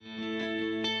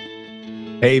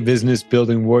Hey, business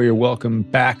building warrior, welcome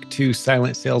back to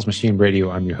Silent Sales Machine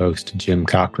Radio. I'm your host, Jim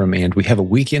Cockrum, and we have a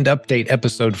weekend update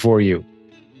episode for you.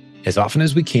 As often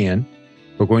as we can,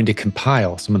 we're going to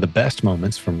compile some of the best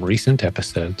moments from recent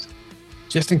episodes,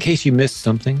 just in case you missed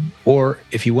something, or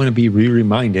if you want to be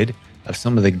reminded of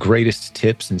some of the greatest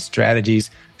tips and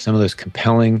strategies, some of those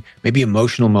compelling, maybe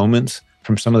emotional moments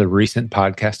from some of the recent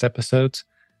podcast episodes,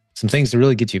 some things to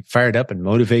really get you fired up and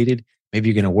motivated. Maybe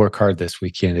you're going to work hard this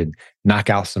weekend and knock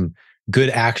out some good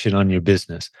action on your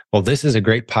business. Well, this is a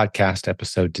great podcast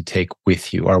episode to take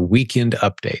with you, our weekend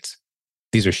updates.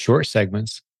 These are short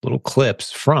segments, little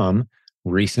clips from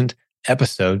recent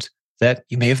episodes that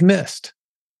you may have missed.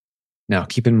 Now,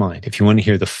 keep in mind, if you want to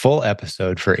hear the full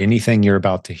episode for anything you're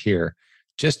about to hear,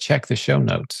 just check the show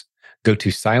notes. Go to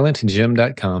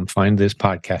silentjim.com, find this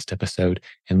podcast episode,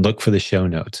 and look for the show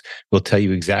notes. We'll tell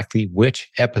you exactly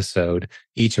which episode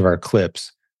each of our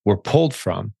clips were pulled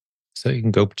from, so you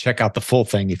can go check out the full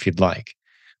thing if you'd like.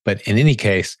 But in any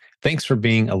case, thanks for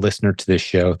being a listener to this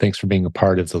show. Thanks for being a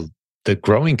part of the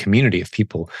growing community of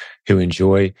people who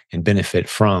enjoy and benefit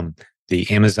from the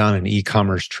Amazon and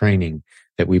e-commerce training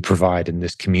that we provide in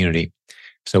this community.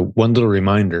 So one little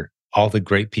reminder, all the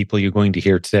great people you're going to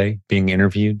hear today being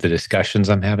interviewed, the discussions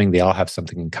I'm having, they all have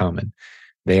something in common.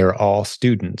 They are all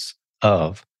students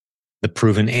of the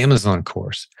Proven Amazon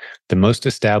course, the most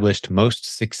established,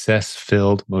 most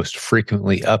success-filled, most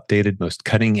frequently updated, most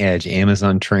cutting-edge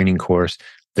Amazon training course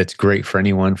that's great for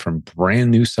anyone from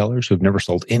brand new sellers who've never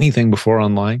sold anything before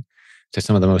online to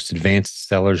some of the most advanced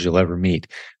sellers you'll ever meet.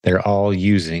 They're all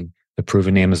using the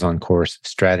Proven Amazon course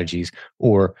strategies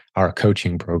or our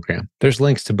coaching program. There's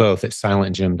links to both at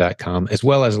silentjim.com, as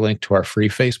well as a link to our free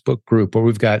Facebook group where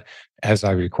we've got, as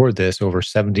I record this, over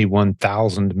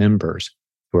 71,000 members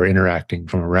who are interacting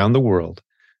from around the world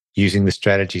using the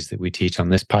strategies that we teach on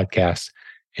this podcast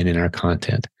and in our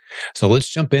content. So let's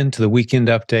jump into the weekend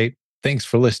update. Thanks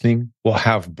for listening. We'll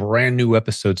have brand new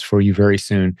episodes for you very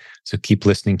soon. So keep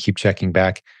listening, keep checking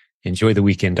back. Enjoy the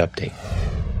weekend update.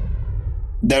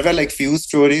 There were few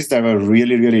stories that were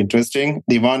really, really interesting.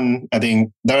 The one, I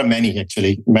think there are many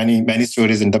actually, many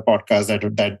stories in the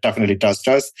podcast that definitely touched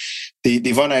us.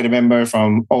 The one I remember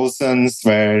from Olson's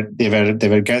where they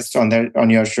were guests on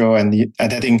your show, and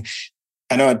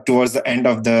I know towards the end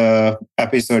of the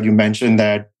episode you mentioned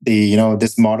that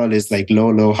this model is like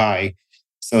low, high.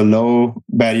 So low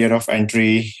barrier of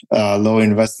entry, low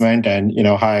investment, and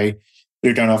high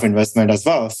return of investment as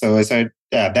well. So I said,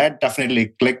 yeah, that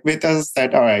definitely clicked with us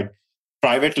that, all right,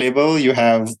 private label, you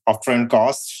have upfront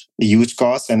cost, huge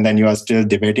cost, and then you are still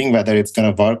debating whether it's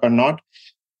going to work or not.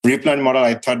 Replan model,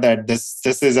 I thought that this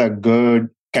is a good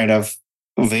kind of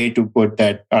way to put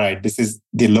that, all right, this is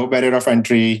the low barrier of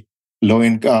entry, low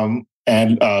income,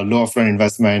 and low upfront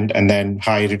investment, and then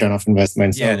high return of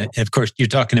investment. Yeah, and of course, you're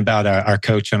talking about our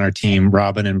coach on our team,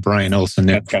 Robin and Brian Olson.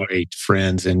 They're great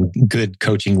friends and good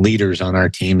coaching leaders on our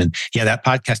team. And yeah, that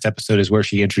podcast episode is where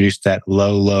she introduced that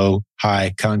low,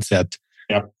 high concept.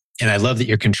 Yep. And I love that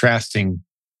you're contrasting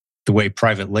the way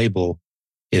private label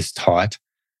is taught.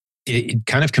 It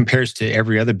kind of compares to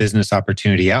every other business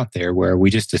opportunity out there where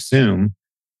we just assume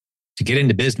to get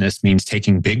into business means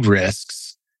taking big risks,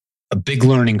 a big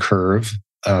learning curve,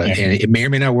 and it may or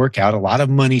may not work out. A lot of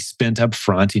money spent up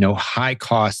front, high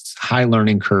costs, high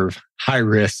learning curve, high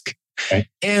risk,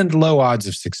 and low odds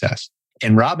of success.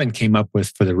 And Robin came up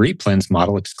with, for the Replens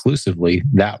model exclusively,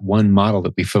 that one model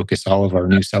that we focus all of our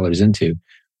new sellers into.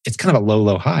 It's kind of a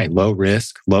low, high, low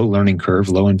risk, low learning curve,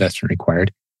 low investment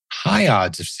required, high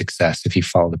odds of success if you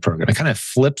follow the program. It kind of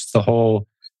flips the whole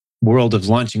world of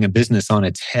launching a business on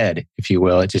its head, if you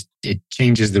will. It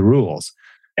changes the rules.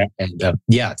 And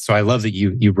so I love that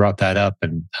you brought that up,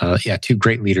 and two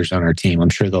great leaders on our team. I'm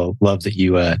sure they'll love that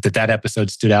you that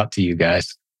episode stood out to you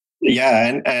guys.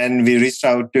 Yeah, and we reached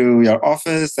out to your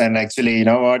office, and actually,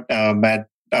 Matt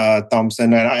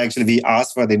Thompson and we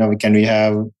asked for can we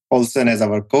have Olson as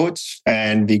our coach,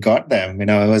 and we got them. It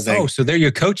was like, so they're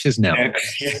your coaches now.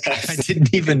 Yes. I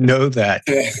didn't even know that.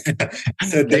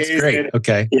 So that's great.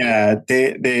 Okay. Yeah,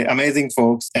 they amazing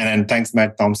folks, and thanks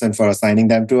Matt Thompson for assigning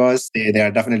them to us. They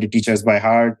are definitely teachers by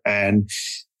heart, and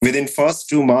within first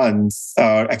 2 months,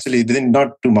 or actually within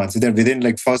not 2 months,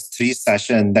 within first 3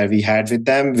 sessions that we had with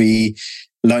them, we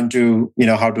learned to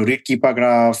how to read Keepa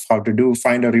Graph, how to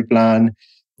find a replan.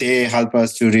 They help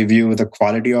us to review the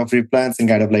quality of replans and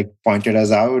kind of pointed us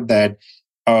out that,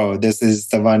 oh, this is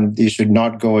the one you should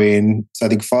not go in. So I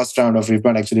think first round of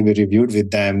replan actually we reviewed with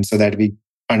them so that we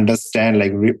understand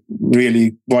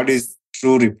really what is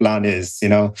true replan is,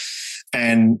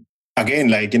 And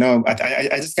again, I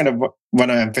just kind of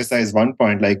want to emphasize one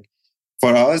point,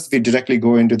 for us, we directly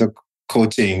go into the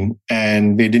coaching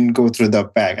and we didn't go through the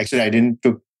pack. Actually, I didn't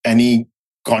took any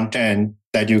content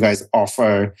that you guys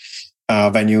offer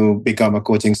when you become a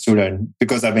coaching student,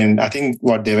 because I think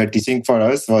what they were teaching for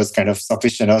us was kind of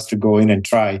sufficient us to go in and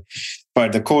try.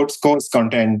 But the course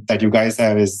content that you guys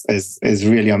have is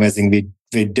really amazing.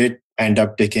 We did end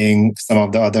up taking some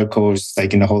of the other courses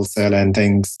like in the wholesale and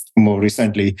things more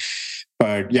recently.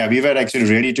 But yeah, we were actually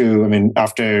ready to,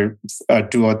 after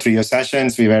 2 or 3 year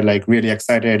sessions, we were like really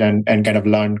excited and kind of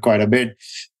learned quite a bit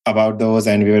about those,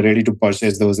 and we were ready to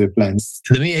purchase those with plans.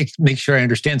 Let me make sure I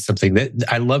understand something. That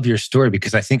I love your story,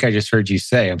 because I think I just heard you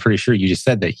say, I'm pretty sure you just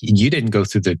said that you didn't go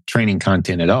through the training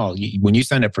content at all. When you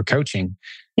signed up for coaching,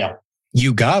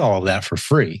 you got all of that for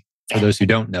free. For those who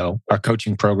don't know, our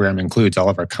coaching program includes all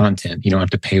of our content. You don't have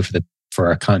to pay for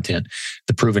our content,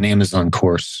 the Proven Amazon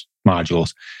course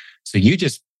modules. So you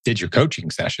just did your coaching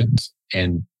sessions,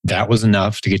 and that was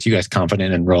enough to get you guys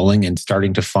confident and rolling and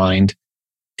starting to find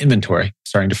inventory,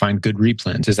 starting to find good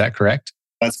replens. Is that correct?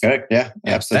 That's correct. Yeah,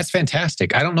 absolutely. That's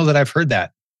fantastic. I don't know that I've heard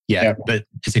that yet, but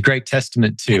it's a great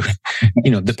testament to,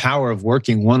 the power of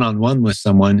working one-on-one with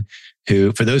someone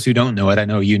who, for those who don't know it, I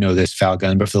know you know this,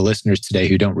 Falgun, but for the listeners today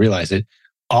who don't realize it,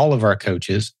 all of our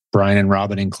coaches, Brian and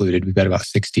Robin included, we've got about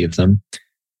 60 of them,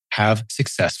 have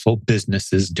successful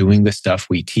businesses doing the stuff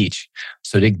we teach.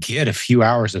 So to get a few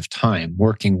hours of time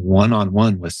working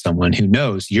one-on-one with someone who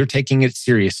knows you're taking it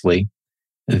seriously,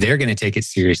 they're going to take it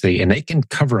seriously, and they can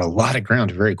cover a lot of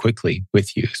ground very quickly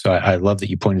with you. So I love that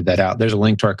you pointed that out. There's a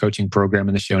link to our coaching program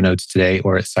in the show notes today,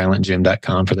 or at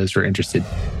silentjim.com for those who are interested.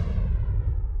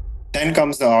 Then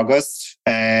comes the August,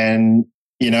 and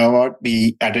you know what?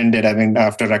 We attended,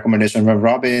 after recommendation from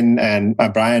Robin and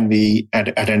Brian, we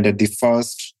attended the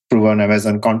first Proven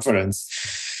Amazon conference.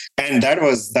 And that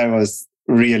was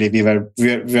really, we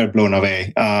were blown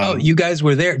away. You guys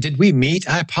were there. Did we meet?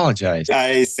 I apologize.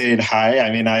 I said hi.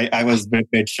 I was a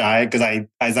bit shy because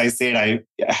as I said,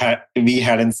 we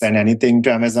hadn't sent anything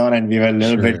to Amazon, and we were a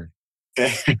little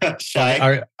bit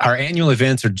shy. Our annual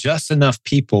events are just enough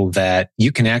people that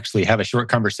you can actually have a short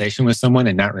conversation with someone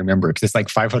and not remember, because it's like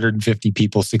 550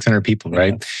 people, 600 people,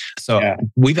 right? So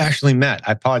we've actually met.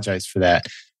 I apologize for that.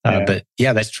 But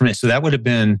yeah, that's tremendous. So that would have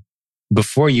been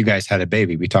before you guys had a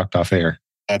baby. We talked off air.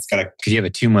 That's correct. Because you have a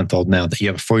 2-month-old now. That you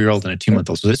have a 4-year-old and a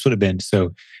 2-month-old. So this would have been.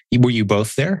 So were you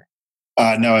both there?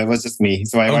 No, it was just me.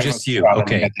 So just you.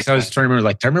 Okay. Because I was trying to remember.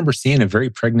 I remember seeing a very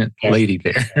pregnant lady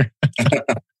there.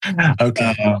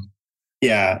 Okay.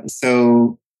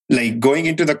 So going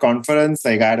into the conference,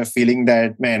 I had a feeling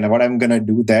that, man, what I'm gonna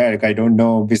do there? I don't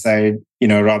know. Beside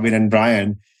Robin and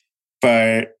Brian,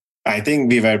 but I think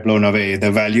we were blown away.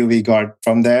 The value we got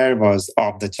from there was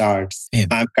off the charts. Yeah.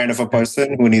 I'm kind of a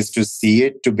person who needs to see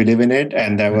it to believe in it.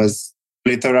 And there was a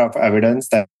plethora of evidence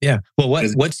that... Yeah. Well,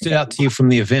 what stood out to you from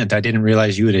the event? I didn't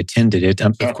realize you had attended it.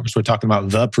 Of course, we're talking about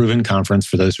the Proven Conference.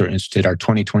 For those who are interested, our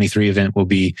 2023 event will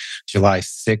be July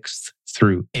 6th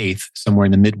through 8th, somewhere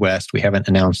in the Midwest. We haven't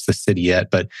announced the city yet.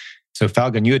 But so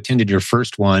Falgun, you attended your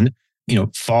first one,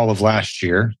 fall of last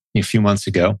year, a few months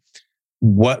ago.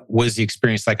 What was the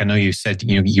experience like? I know you said,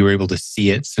 you were able to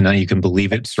see it, so now you can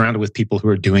believe it, surrounded with people who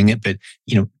are doing it. But,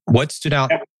 what stood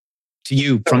out to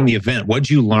you from the event? What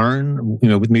did you learn?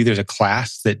 Maybe there's a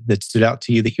class that stood out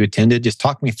to you that you attended. Just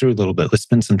talk me through a little bit. Let's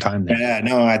spend some time there. Yeah,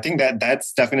 no, I think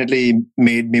that's definitely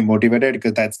made me motivated,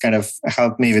 because that's kind of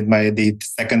helped me with the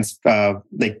second,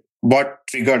 what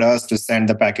triggered us to send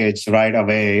the package right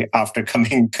away after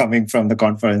coming from the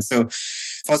conference. So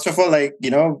first of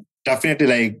all,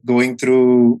 definitely going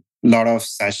through a lot of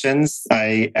sessions.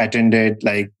 I attended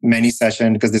many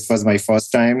sessions because this was my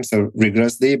first time, so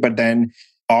rigorously. But then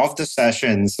of the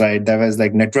sessions, right, there was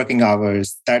networking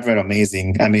hours that were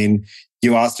amazing.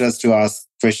 You asked us to ask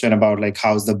question about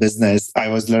how's the business. I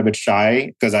was a little bit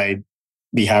shy because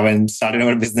we haven't started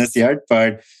our business yet,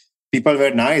 but people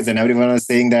were nice, and everyone was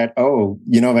saying that,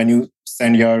 when you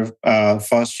send your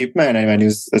first shipment and when you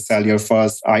sell your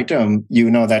first item,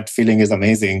 that feeling is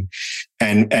amazing.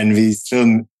 And we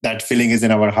still, that feeling is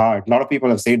in our heart. A lot of people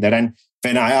have said that. And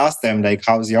when I asked them,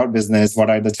 how's your business? What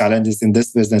are the challenges in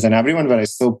this business? And everyone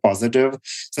was so positive.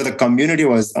 So the community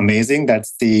was amazing.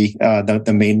 That's the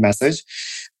main message.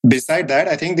 Beside that,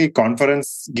 I think the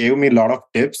conference gave me a lot of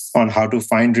tips on how to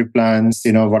find replens,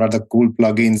 what are the cool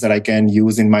plugins that I can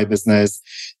use in my business,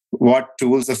 what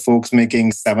tools the folks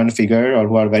making 7-figure or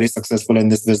who are very successful in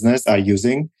this business are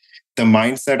using, the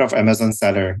mindset of Amazon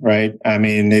seller, right?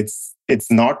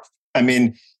 It's not,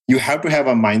 you have to have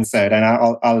a mindset. And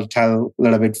I'll tell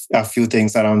a few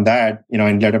things around that,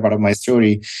 in later part of my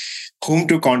story. Whom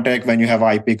to contact when you have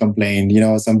IP complaint,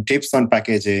 some tips on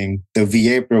packaging, the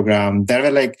VA program. There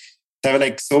were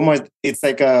like so much. It's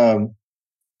like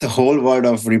the whole world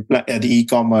of the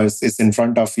e-commerce is in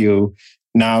front of you.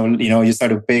 Now, you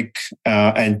start to pick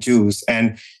and choose.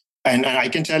 And I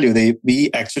can tell you,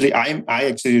 I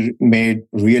actually made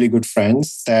really good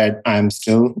friends that I'm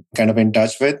still kind of in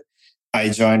touch with. I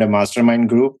joined a mastermind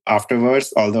group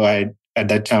afterwards, although at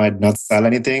that time I did not sell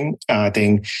anything. I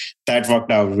think that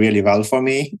worked out really well for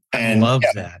me. And I love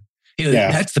that.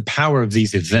 That's the power of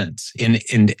these events.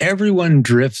 And everyone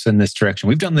drifts in this direction.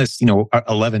 We've done this,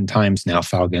 11 times now,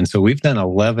 Falgun. So we've done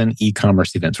 11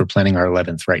 e-commerce events. We're planning our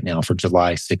 11th right now for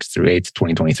July 6th through 8th,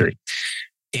 2023.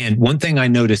 And one thing I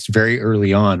noticed very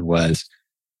early on was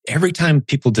every time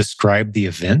people describe the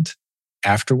event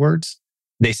afterwards,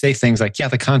 they say things like, yeah,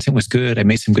 the content was good. I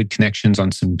made some good connections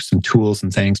on some tools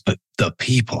and things, but the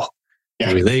people,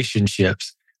 the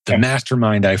relationships, the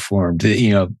mastermind I formed,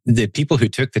 the people who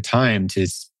took the time to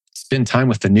spend time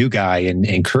with the new guy and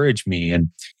encourage me. And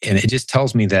it just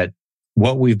tells me that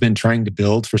what we've been trying to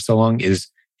build for so long is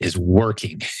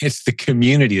working. It's the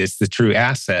community that's the true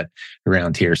asset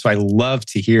around here. So I love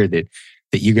to hear that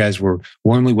you guys were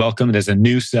warmly welcomed as a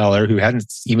new seller who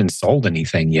hadn't even sold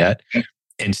anything yet.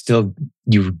 And still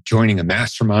you joining a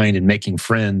mastermind and making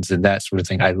friends and that sort of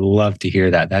thing. I love to hear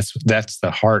that. That's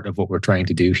the heart of what we're trying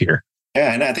to do here.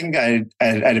 Yeah, and I think I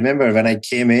remember when I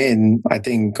came in, I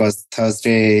think it was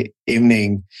Thursday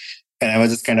evening, and I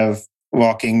was just kind of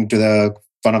walking to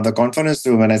one of the conference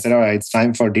room, and I said, all right, it's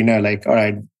time for dinner. Like, all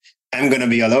right, I'm going to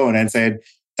be alone. And said,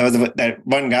 that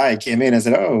one guy came in and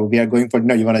said, oh, we are going for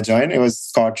dinner. You want to join? It was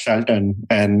Scott Shelton.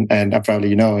 And I probably,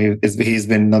 he's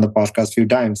been on the podcast a few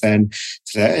times. And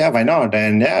said, yeah, why not?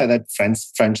 And that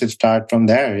friendship started from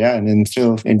there. Yeah. And I'm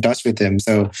still in touch with him.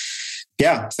 So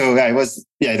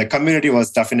the community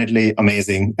was definitely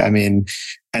amazing. I mean,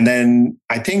 and then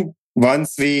I think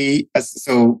once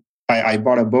I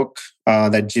bought a book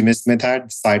that Jimmy Smith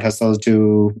had, Side Hustle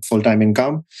to Full-Time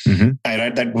Income. Mm-hmm. I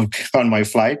read that book on my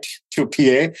flight to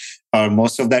PA,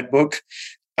 most of that book.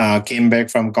 Came back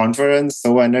from conference,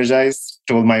 so energized,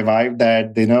 told my wife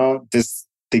that,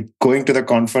 going to the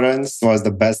conference was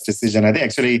the best decision. I think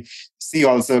actually she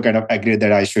also kind of agreed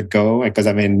that I should go because,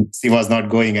 she was not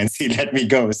going and she let me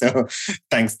go. So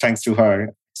thanks to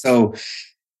her. So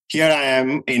here I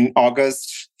am in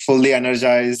August, fully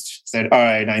energized, said, all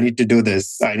right, I need to do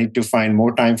this. I need to find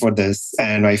more time for this.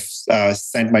 And I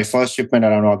sent my first shipment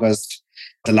around August,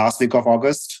 the last week of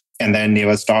August, and then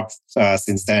never stopped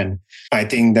since then. I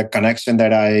think the connection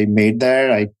that I made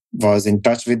there, I was in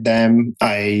touch with them.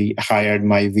 I hired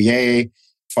my VA,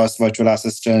 first virtual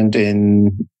assistant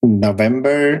in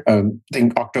November, I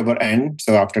think October end.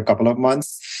 So after a couple of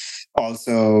months,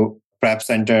 also Prep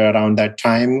Center around that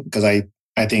time, because I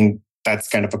think that's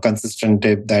kind of a consistent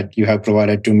tip that you have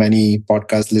provided to many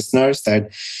podcast listeners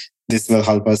that this will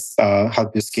help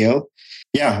you scale.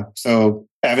 Yeah. So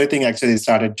everything actually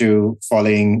started to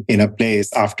falling in a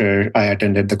place after I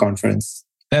attended the conference.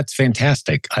 That's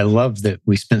fantastic. I love that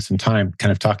we spent some time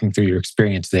kind of talking through your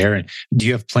experience there. And do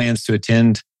you have plans to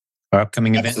attend our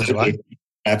upcoming event in July?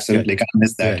 Absolutely. Can't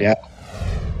miss that. Good. Yeah.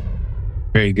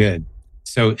 Very good.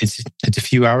 So it's a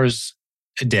few hours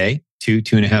a day,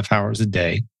 2.5 hours a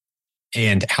day.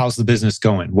 And how's the business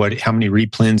going? How many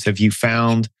replens have you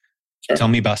found? Sure. Tell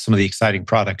me about some of the exciting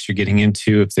products you're getting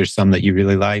into, if there's some that you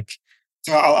really like.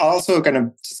 So I'll also kind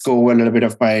of just go over a little bit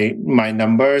of my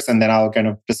numbers, and then I'll kind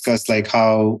of discuss where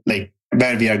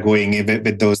we are going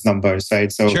with those numbers,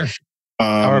 right? So sure.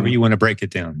 However you want to break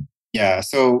it down. Yeah.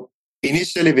 So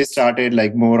initially we started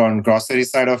more on grocery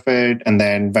side of it, and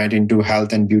then went into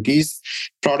health and beauties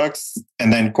products.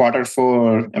 And then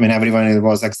Q4, everyone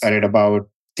was excited about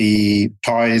the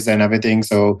toys and everything.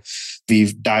 So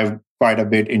we've dived quite a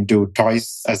bit into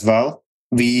toys as well.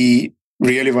 We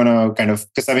really want to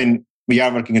because we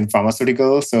are working in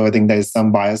pharmaceuticals. So I think there's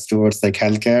some bias towards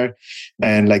healthcare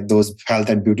and those health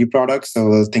and beauty products.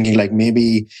 So thinking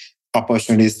maybe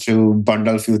opportunities to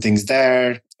bundle a few things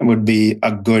there would be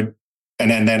a good,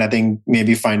 and then I think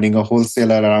maybe finding a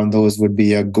wholesaler around those would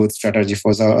be a good strategy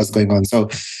for us going on. So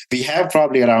we have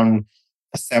probably around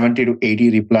 70 to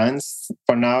 80 replans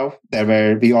for now.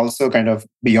 We also kind of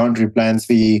beyond replans,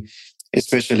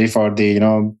 especially for the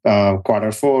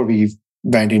Q4, we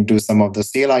went into some of the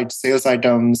sales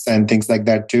items and things like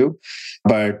that too.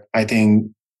 But I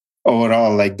think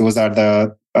overall, those are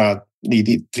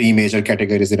the three major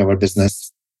categories in our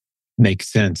business. Makes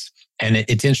sense. And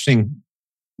it's interesting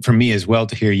for me as well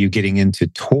to hear you getting into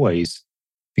toys,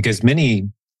 because many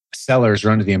sellers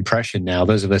are under the impression now,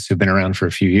 those of us who've been around for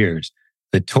a few years,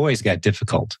 the toys got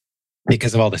difficult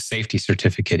because of all the safety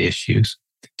certificate issues.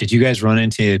 Did you guys run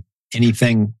into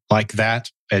anything like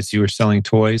that as you were selling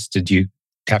toys? Did you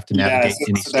have to navigate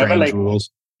any strange rules?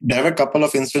 There were a couple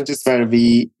of instances where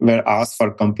we were asked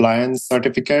for compliance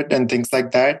certificate and things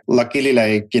like that. Luckily,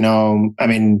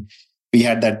 we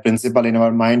had that principle in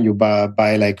our mind. You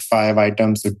buy like 5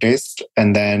 items to test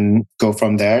and then go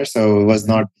from there. So it was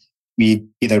not, we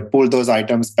either pulled those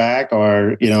items back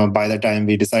or, by the time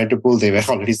we decided to pull, they were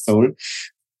already sold.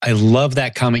 I love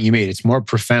that comment you made. It's more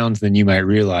profound than you might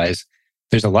realize.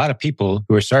 There's a lot of people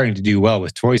who are starting to do well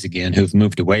with toys again who've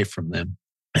moved away from them.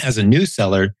 As a new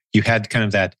seller, you had kind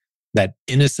of that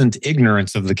innocent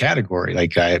ignorance of the category.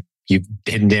 Like you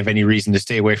didn't have any reason to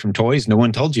stay away from toys. No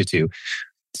one told you to.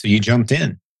 So you jumped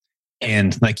in.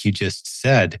 And like you just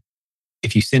said,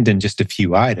 if you send in just a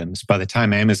few items, by the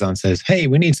time Amazon says, hey,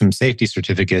 we need some safety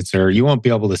certificates or you won't be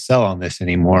able to sell on this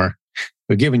anymore,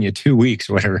 we're giving you 2 weeks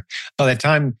or whatever. By the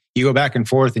time you go back and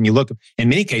forth and you look, in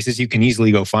many cases, you can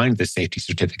easily go find the safety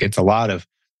certificates. A lot of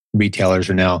retailers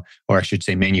are now, or I should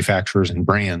say manufacturers and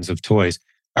brands of toys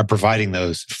are providing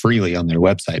those freely on their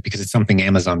website because it's something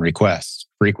Amazon requests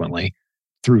frequently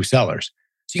through sellers.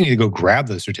 So you can either go grab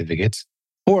those certificates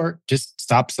or just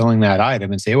stop selling that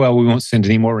item and say, well, we won't send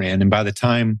any more in. And by the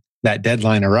time that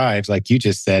deadline arrives, like you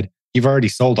just said, you've already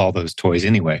sold all those toys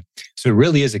anyway. So it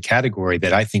really is a category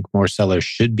that I think more sellers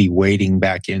should be wading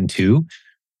back into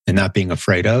and not being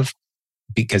afraid of.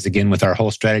 Because again, with our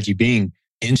whole strategy being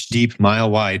inch deep, mile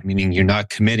wide, meaning you're not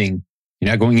committing,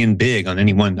 you're not going in big on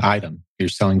any one item. You're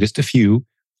selling just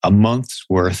a month's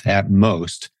worth at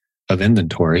most of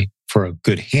inventory for a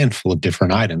good handful of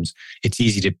different items. It's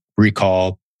easy to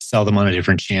recall, sell them on a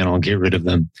different channel, get rid of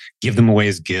them, give them away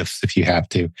as gifts if you have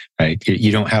to, right?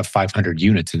 You don't have 500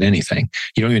 units of anything.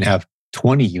 You don't even have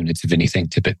 20 units of anything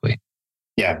typically.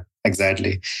 Yeah,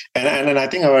 exactly. And I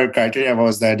think our criteria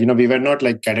was that, we were not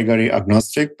like category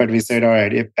agnostic, but we said, all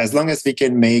right, as long as we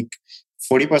can make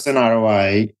 40%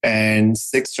 ROI and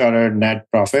 $6 net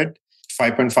profit,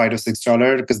 $5.5 to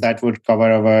 $6, because that would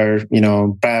cover our,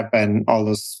 prep and all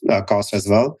those costs as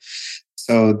well.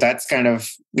 So that's kind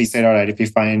of, we said, all right, if we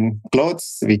find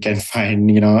clothes, we can find,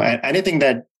 anything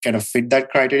that kind of fit that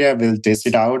criteria, we'll test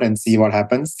it out and see what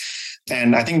happens.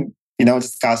 And I think,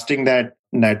 just casting that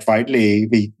net widely,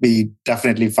 we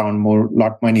definitely found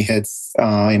lot many hits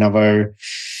in our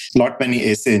lot many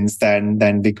ASINs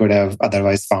than we could have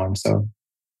otherwise found. So,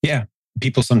 yeah.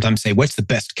 People sometimes say, what's the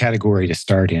best category to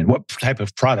start in? What type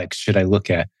of products should I look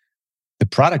at? The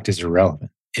product is irrelevant.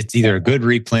 It's either a good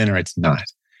replen or it's not.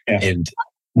 Yeah. And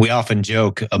we often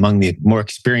joke among the more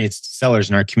experienced sellers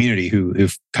in our community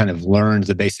who've kind of learned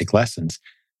the basic lessons.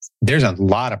 There's a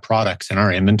lot of products in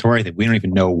our inventory that we don't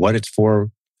even know what it's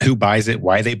for, who buys it,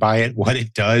 why they buy it, what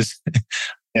it does.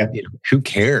 Yeah. Who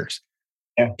cares?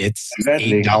 Yeah, it's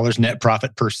exactly. $8 net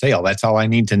profit per sale. That's all I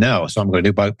need to know. So I'm going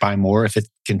to buy more if it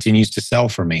continues to sell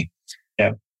for me.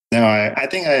 Yeah. No, I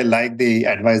think I like the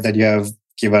advice that you have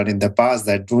given in the past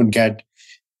that don't get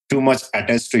too much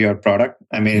attached to your product.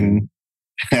 I mean,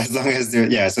 as long as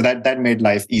so that made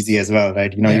life easy as well,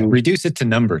 right? You reduce it to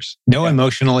numbers. No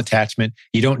emotional attachment.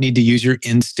 You don't need to use your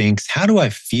instincts. How do I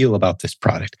feel about this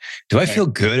product? Do I feel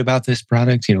good about this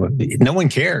product? No one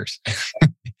cares.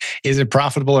 Is it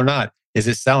profitable or not? Is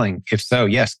it selling? If so,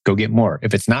 yes, go get more.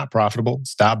 If it's not profitable,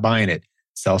 stop buying it.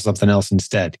 Sell something else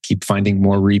instead. Keep finding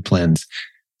more replens.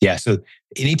 Yeah. So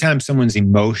anytime someone's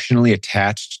emotionally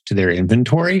attached to their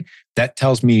inventory, that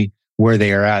tells me where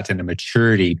they are at in a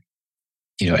maturity,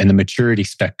 in the maturity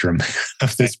spectrum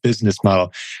of this business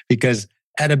model. Because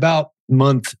at about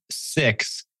month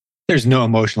 6, there's no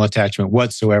emotional attachment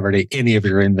whatsoever to any of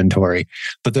your inventory.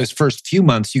 But those first few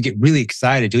months, you get really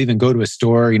excited. You'll even go to a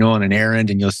store, on an errand,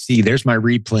 and you'll see there's my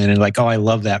replen, and like, oh, I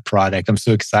love that product. I'm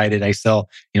so excited. I sell,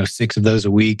 6 of those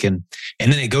a week, and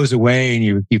then it goes away, and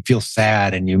you feel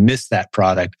sad, and you miss that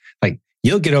product. Like,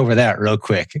 you'll get over that real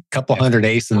quick. A couple hundred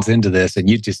ASINs into this, and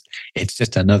it's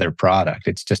just another product.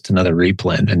 It's just another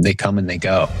replen, and they come and they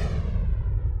go.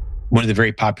 One of the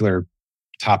very popular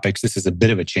topics, this is a bit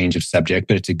of a change of subject,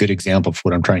 but it's a good example for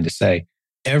what I'm trying to say.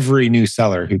 Every new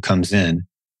seller who comes in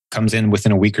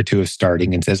within a week or two of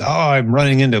starting and says, oh, I'm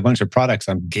running into a bunch of products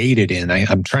I'm gated in.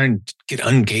 I'm trying to get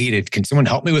ungated. Can someone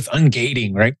help me with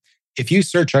ungating, right? If you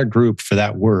search our group for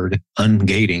that word,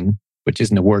 ungating, which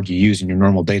isn't a word you use in your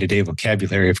normal day-to-day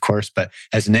vocabulary, of course, but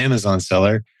as an Amazon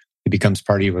seller, it becomes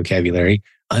part of your vocabulary.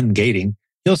 Ungating,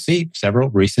 you'll see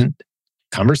several recent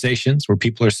conversations where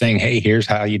people are saying, hey, here's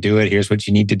how you do it. Here's what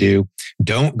you need to do.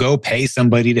 Don't go pay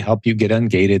somebody to help you get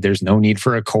ungated. There's no need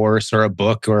for a course or a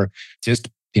book, or just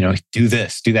do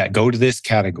this, do that, go to this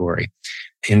category.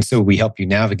 And so we help you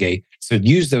navigate. So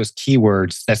use those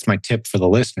keywords. That's my tip for the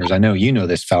listeners. I know you know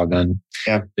this, Falgun.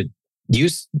 Yeah. But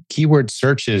use keyword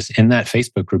searches in that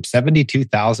Facebook group.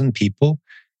 72,000 people,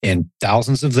 and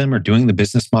thousands of them are doing the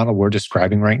business model we're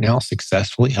describing right now,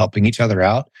 successfully helping each other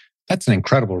out. That's an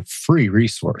incredible free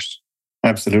resource.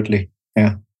 Absolutely.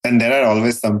 Yeah. And there are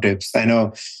always some tips.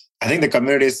 I think the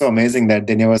community is so amazing that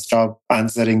they never stop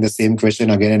answering the same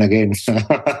question again and again.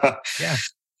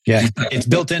 Yeah. It's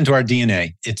built into our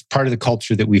DNA. It's part of the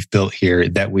culture that we've built here,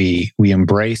 that we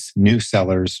embrace new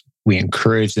sellers. We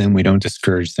encourage them. We don't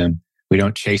discourage them. We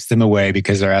don't chase them away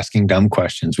because they're asking dumb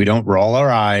questions. We don't roll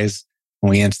our eyes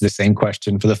when we answer the same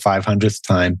question for the 500th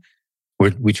time.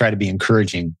 We try to be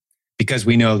encouraging because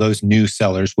we know those new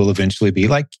sellers will eventually be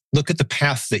like, look at the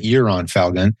path that you're on,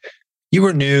 Falgun. You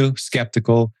were new,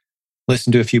 skeptical,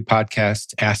 listened to a few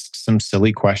podcasts, asked some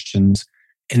silly questions.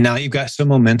 And now you've got some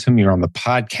momentum. You're on the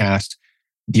podcast.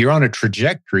 You're on a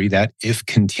trajectory that, if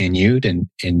continued and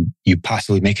you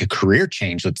possibly make a career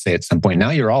change, let's say at some point, now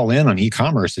you're all in on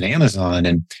e-commerce and Amazon.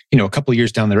 And, a couple of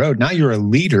years down the road, now you're a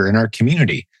leader in our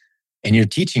community and you're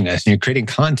teaching us and you're creating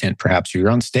content, perhaps, or you're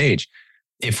on stage.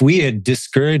 If we had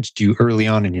discouraged you early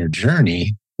on in your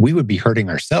journey, we would be hurting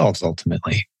ourselves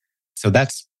ultimately. So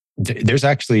there's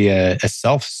actually a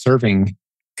self-serving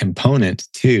component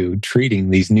to treating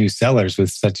these new sellers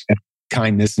with such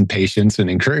kindness and patience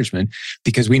and encouragement,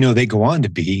 because we know they go on to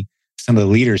be some of the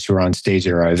leaders who are on stage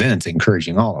at our events,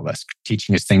 encouraging all of us,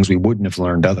 teaching us things we wouldn't have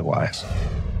learned otherwise.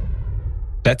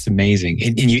 That's amazing.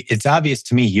 And it's obvious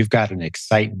to me you've got an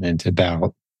excitement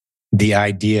about the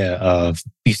idea of,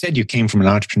 you said you came from an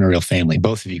entrepreneurial family,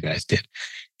 both of you guys did.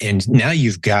 And now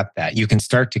you've got that. You can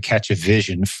start to catch a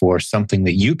vision for something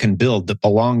that you can build that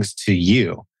belongs to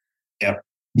you. Yep.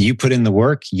 You put in the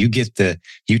work, you take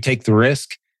the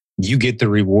risk, you get the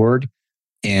reward,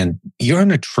 and you're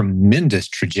on a tremendous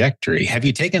trajectory. Have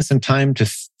you taken some time to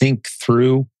think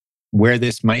through where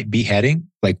this might be heading?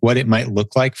 Like what it might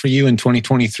look like for you in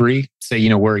 2023?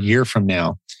 Say, we're a year from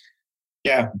now.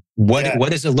 Yeah. What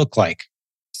does it look like?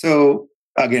 So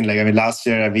again, last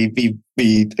year, I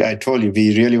told you,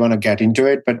 we really want to get into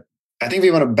it, but I think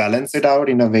we want to balance it out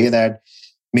in a way that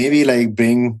maybe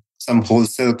bring some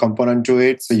wholesale component to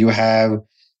it. So if you have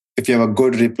a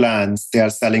good replans, they are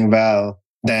selling well,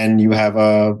 then you have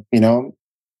you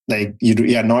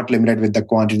are not limited with the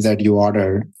quantities that you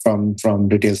order from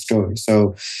retail stores.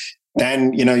 So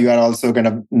then, you are also kind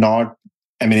of not,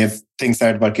 if things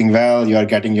are working well, you are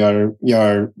getting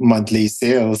your monthly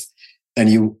sales, then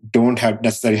you don't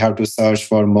necessarily have to search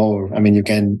for more. You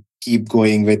can keep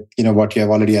going with what you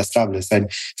have already established.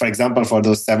 And for example, for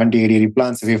those 70, 80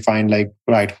 replants, if you find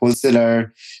right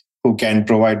wholesaler who can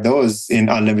provide those in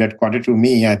unlimited quantity to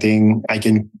me, I think I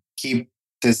can keep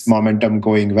this momentum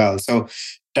going well. So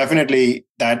definitely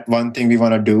that one thing we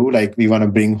want to do, we want to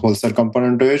bring wholesale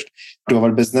component to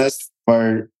our business.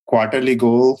 Our quarterly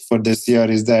goal for this year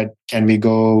is that can we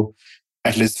go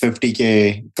at least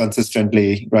 50K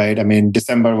consistently, right?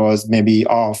 December was maybe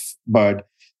off, but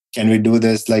can we do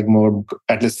this more,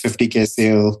 at least 50K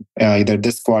sale either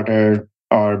this quarter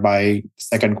or by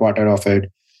second quarter of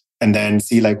it, and then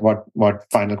see what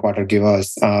final quarter give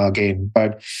us again.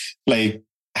 But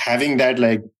having that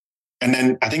and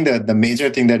then I think the major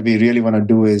thing that we really want to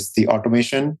do is the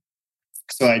automation.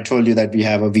 So I told you that we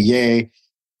have a VA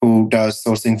who does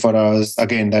sourcing for us.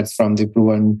 Again, that's from the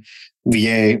proven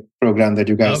VA program that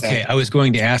you guys have. Okay, I was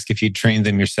going to ask if you trained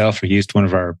them yourself or used one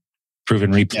of our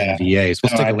proven replan VAs.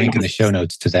 We'll stick a link in the show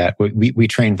notes to that. We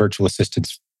train virtual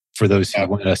assistants for those who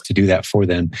want us to do that for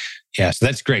them. Yeah, so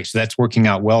that's great. So that's working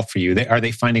out well for you. Are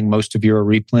they finding most of your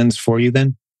replans for you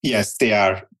then? Yes, they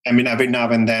are. Every now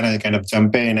and then I kind of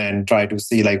jump in and try to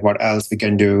see what else we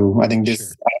can do. I think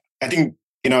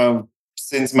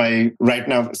since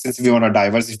we want to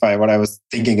diversify, what I was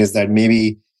thinking is that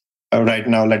maybe right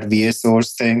now let VA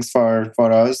source things for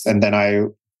us, and then I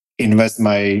invest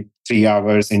my 3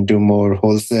 hours into more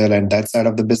wholesale and that side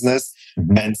of the business,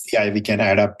 and see how we can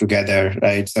add up together,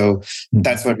 right? So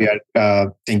that's what we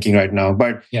are thinking right now.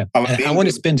 But yeah, I want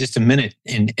to spend just a minute,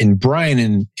 and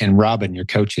Brian and Robin, your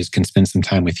coaches, can spend some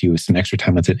time with you, some extra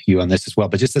time with you on this as well.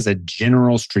 But just as a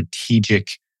general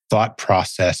strategic thought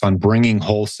process on bringing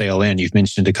wholesale in, you've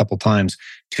mentioned a couple times,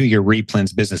 to your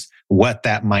replens business, what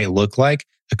that might look like.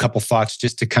 A couple thoughts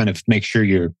just to kind of make sure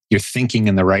you're thinking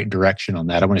in the right direction on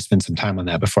that. I want to spend some time on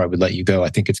that before I would let you go. I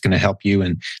think it's going to help you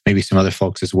and maybe some other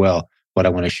folks as well, what I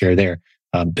want to share there.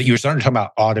 But you were starting to talk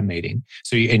about automating.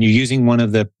 So, and you're using one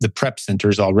of the prep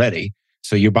centers already.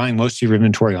 So you're buying most of your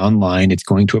inventory online. It's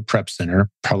going to a prep center,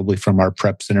 probably from our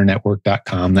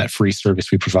prepcenternetwork.com, that free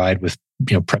service we provide with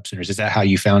prep centers. Is that how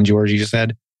you found yours, you just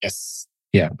said? Yes.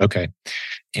 Yeah. Okay.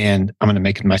 And I'm going to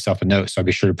make myself a note. So I'll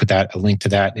be sure to put a link to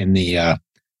that in the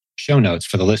show notes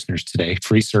for the listeners today.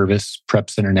 Free service,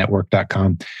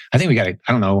 prepcenternetwork.com. I think we got,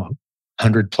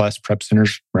 100 plus prep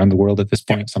centers around the world at this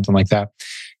point, something like that.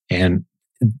 And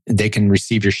they can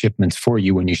receive your shipments for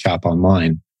you when you shop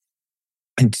online.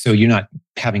 And so you're not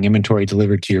having inventory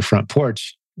delivered to your front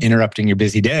porch, interrupting your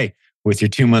busy day with your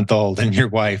 2-month-old and your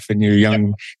wife and your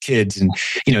young kids. And,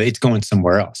 it's going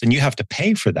somewhere else. And you have to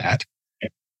pay for that,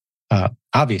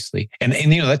 obviously. And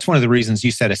that's one of the reasons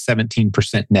you said a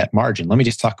 17% net margin. Let me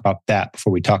just talk about that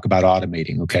before we talk about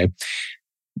automating, okay?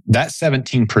 That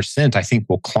 17%, I think,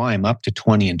 will climb up to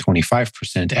 20 and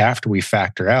 25% after we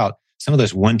factor out some of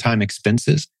those one-time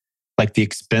expenses, like the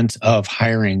expense of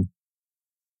hiring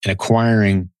and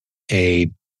acquiring a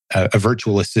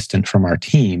virtual assistant from our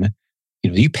team.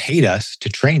 You paid us to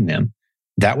train them.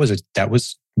 That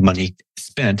was money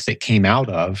spent that came out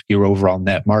of your overall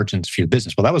net margins for your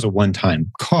business. Well, that was a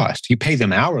one-time cost. You pay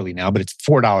them hourly now, but it's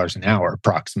 $4 an hour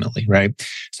approximately, right?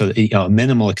 So a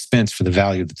minimal expense for the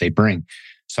value that they bring.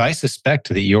 So I suspect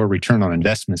that your return on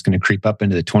investment is going to creep up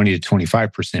into the 20 to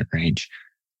 25% range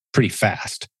pretty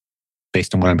fast,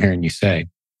 based on what I'm hearing you say.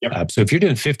 Yep. So if you're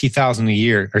doing $50,000 a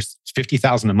year or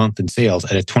 $50,000 a month in sales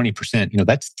at a 20%,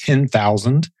 that's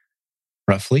 $10,000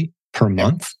 roughly per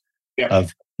month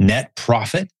of net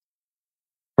profit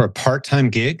for a part-time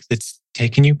gig that's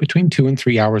taking you between 2 and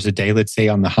 3 hours a day. Let's say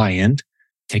on the high end,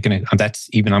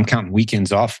 I'm counting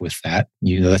weekends off with that.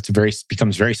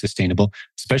 Becomes very sustainable,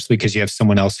 especially because you have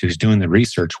someone else who's doing the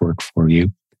research work for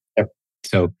you. Yep.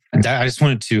 So I just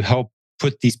wanted to help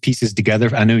put these pieces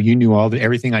together. I know you knew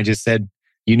everything I just said.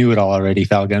 You knew it all already,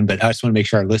 Falgun, but I just want to make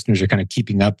sure our listeners are kind of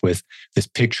keeping up with this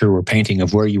picture we're painting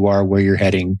of where you are, where you're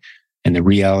heading, and the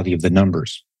reality of the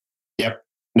numbers. Yep.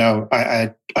 No,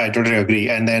 I totally agree.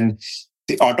 And then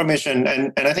the automation,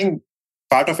 and I think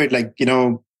part of it,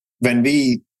 when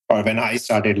I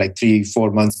started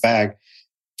 3-4 months back,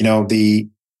 the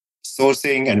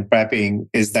sourcing and prepping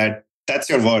is that's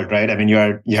your world, right? I mean, you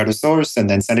have to source and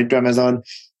then send it to Amazon.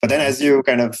 But then as you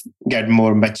kind of get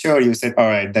more mature, you said, all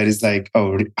right, that is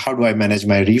how do I manage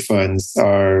my refunds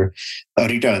or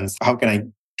returns? How can I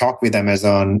talk with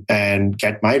Amazon and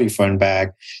get my refund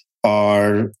back?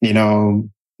 Or,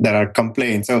 there are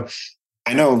complaints. So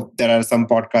I know there are some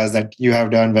podcasts that you have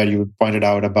done where you pointed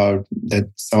out about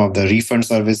some of the refund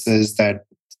services that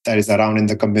is around in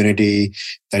the community.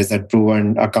 There is that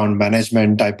proven account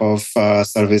management type of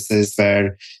services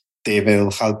where they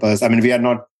will help us. I mean, we are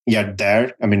not yet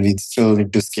there. I mean, we still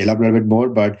need to scale up a little bit more,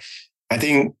 but I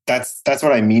think that's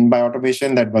what I mean by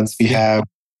automation, that once we have,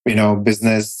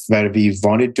 business where we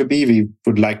want it to be, we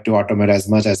would like to automate as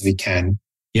much as we can.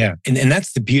 Yeah. And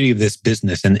that's the beauty of this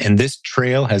business. And this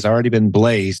trail has already been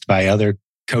blazed by other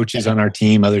coaches on our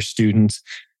team, other students.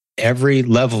 Every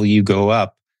level you go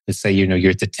up, let's say, you're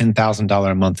at the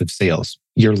 $10,000 a month of sales.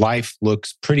 Your life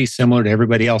looks pretty similar to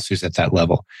everybody else who's at that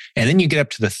level. And then you get up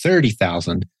to the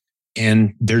 30,000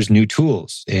 and there's new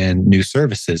tools and new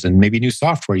services and maybe new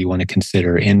software you want to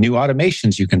consider and new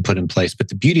automations you can put in place. But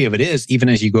the beauty of it is, even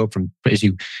as you go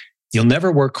you'll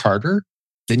never work harder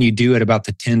than you do at about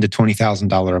the $10,000 to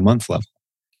 $20,000 a month level.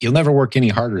 You'll never work any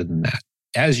harder than that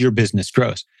as your business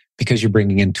grows because you're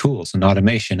bringing in tools and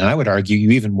automation. And I would argue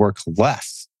you even work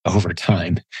less over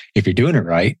time if you're doing it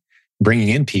right, bringing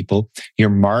in people. Your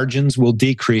margins will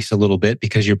decrease a little bit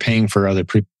because you're paying for other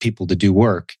people to do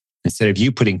work. Instead of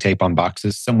you putting tape on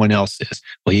boxes, someone else is.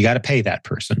 Well, you got to pay that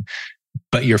person,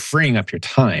 but you're freeing up your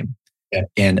time. Yeah.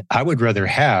 And I would rather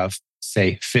have,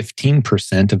 say,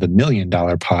 15% of $1 million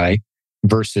pie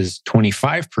versus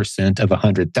 25% of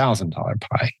 $100,000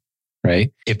 pie,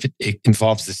 right? If it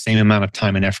involves the same amount of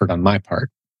time and effort on my part.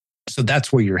 So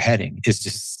that's where you're heading, is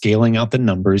just scaling out the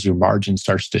numbers. Your margin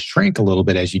starts to shrink a little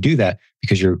bit as you do that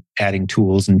because you're adding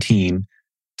tools and team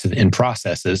in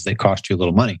processes that cost you a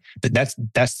little money. But that's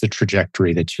the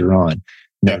trajectory that you're on,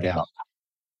 no doubt.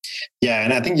 Yeah,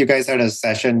 and I think you guys had a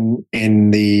session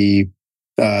in the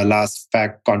last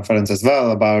FACT conference as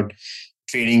well about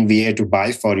training VA to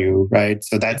buy for you, right?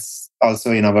 So that's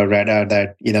also in our radar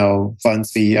that,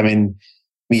 once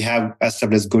we have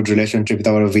established good relationship with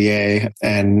our VA,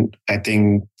 and I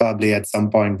think probably at some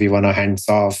point we want to hands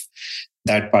off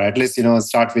that part. At least,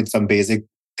 start with some basic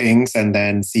things and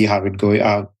then see how it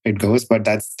goes. But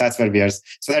that's where we are,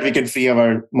 so that we can free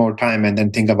our more time and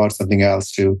then think about something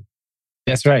else too.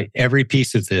 That's right. Every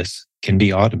piece of this can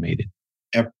be automated.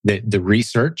 Yep. The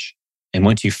research, And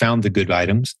once you found the good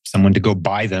items, someone to go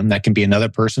buy them, that can be another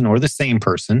person or the same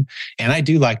person. And I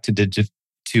do like to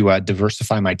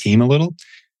diversify my team a little,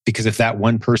 because if that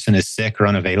one person is sick or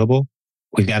unavailable,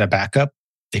 we've got a backup.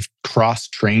 They've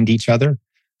cross-trained each other.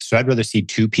 So I'd rather see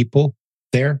two people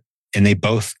there and they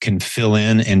both can fill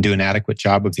in and do an adequate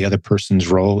job of the other person's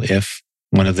role if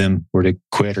one of them were to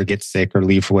quit or get sick or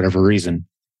leave for whatever reason.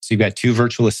 So you've got two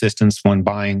virtual assistants, one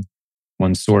buying,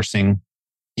 one sourcing.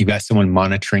 You've got someone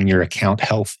monitoring your account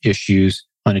health issues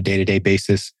on a day-to-day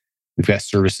basis. We've got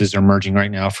services emerging right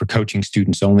now for coaching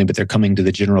students only, but they're coming to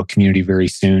the general community very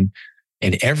soon.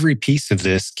 And every piece of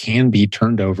this can be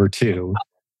turned over to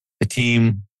a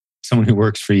team, someone who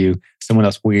works for you, someone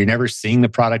else where you're never seeing the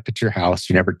product at your house.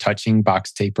 You're never touching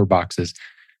box tape or boxes.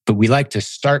 But we like to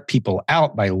start people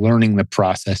out by learning the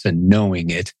process and knowing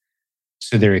it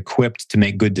so they're equipped to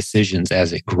make good decisions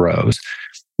as it grows.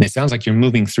 And it sounds like you're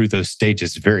moving through those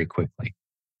stages very quickly.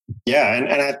 Yeah.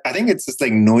 And I think it's just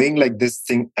like knowing like this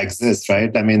thing exists,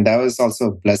 right? I mean, that was also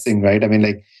a blessing, right? I mean,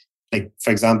 like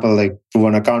for example, like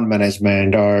proven account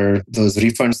management or those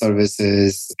refund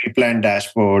services, replan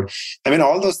dashboard. I mean,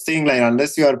 all those things, like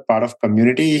unless you are part of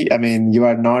community, I mean, you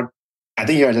are not, I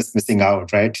think you are just missing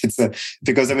out, right?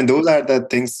 Because I mean, those are the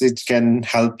things which can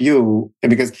help you,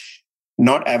 because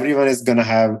not everyone is going to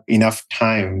have enough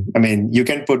time. I mean, you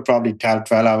can put probably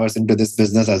 12 hours into this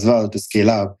business as well to scale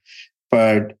up.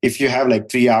 But if you have like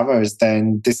 3 hours,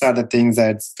 then these are the things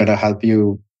that's going to help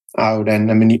you out. And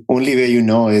I mean, the only way you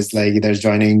know is like either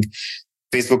joining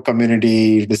Facebook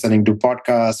community, listening to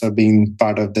podcasts, or being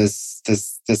part of this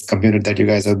community that you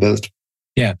guys have built.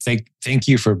 Yeah, thank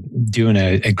you for doing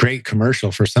a great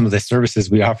commercial for some of the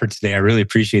services we offer today. I really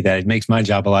appreciate that. It makes my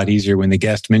job a lot easier when the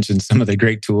guest mentions some of the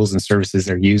great tools and services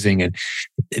they're using. And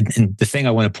the thing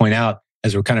I want to point out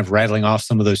as we're kind of rattling off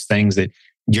some of those things that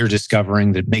you're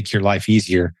discovering that make your life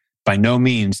easier, by no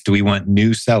means do we want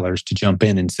new sellers to jump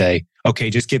in and say, okay,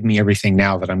 just give me everything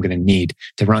now that I'm going to need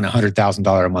to run a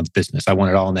 $100,000 a month business. I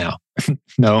want it all now.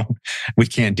 No, we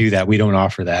can't do that. We don't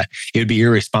offer that. It would be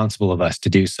irresponsible of us to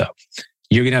do so.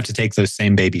 You're going to have to take those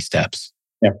same baby steps.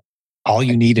 Yeah. All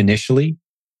you need initially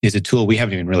is a tool we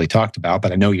haven't even really talked about,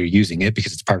 but I know you're using it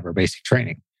because it's part of our basic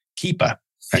training. Keepa.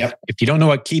 Right? Yep. If you don't know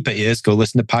what Keepa is, go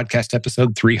listen to podcast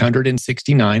episode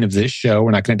 369 of this show.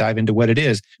 We're not going to dive into what it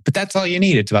is, but that's all you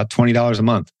need. It's about $20 a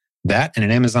month. That and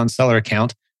an Amazon seller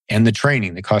account and the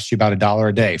training that costs you about $1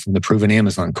 a day from the Proven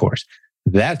Amazon course.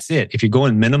 That's it. If you're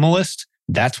going minimalist,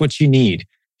 that's what you need.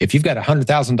 If you've got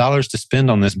 $100,000 to spend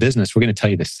on this business, we're going to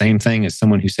tell you the same thing as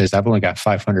someone who says, I've only got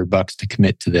 $500 to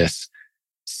commit to this.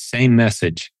 Same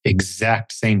message,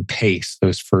 exact same pace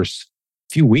those first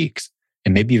few weeks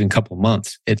and maybe even a couple of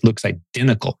months. It looks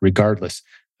identical regardless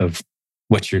of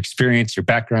what your experience, your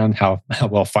background, how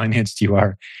well financed you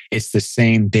are. It's the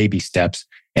same baby steps.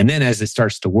 And then as it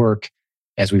starts to work,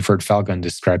 as we've heard Falgun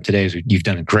describe today, you've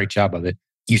done a great job of it.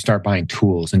 You start buying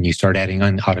tools and you start adding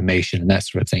on automation and that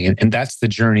sort of thing. And that's the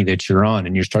journey that you're on.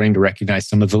 And you're starting to recognize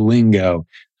some of the lingo.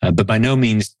 But by no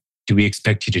means do we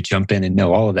expect you to jump in and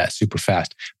know all of that super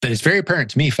fast. But it's very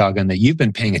apparent to me, Falgun, that you've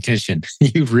been paying attention.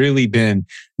 You've really been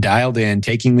dialed in,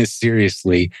 taking this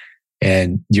seriously,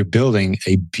 and you're building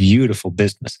a beautiful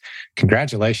business.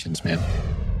 Congratulations, man.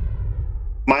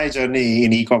 My journey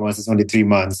in e-commerce is only 3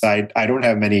 months. I don't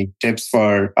have many tips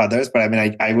for others, but I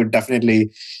mean, I would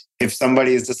definitely, if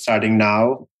somebody is just starting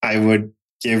now, I would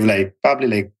give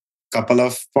probably a couple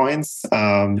of points.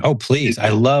 Oh, please. I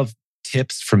love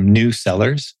tips from new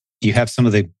sellers. You have some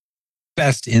of the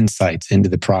best insights into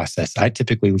the process. I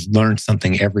typically learn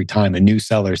something every time a new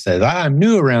seller says, I'm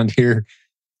new around here,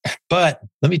 but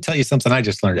let me tell you something I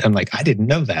just learned. I'm like, I didn't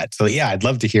know that. So yeah, I'd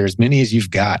love to hear as many as you've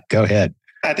got. Go ahead.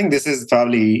 I think this is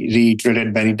probably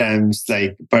reiterated many times,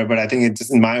 but I think it's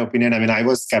just, in my opinion, I mean, I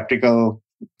was skeptical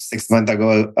 6 months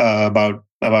ago about,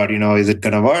 is it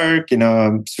going to work?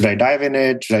 Should I dive in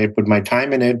it? Should I put my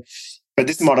time in it? But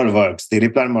this model works. The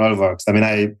replan model works. I mean,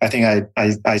 I think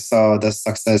I saw the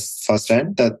success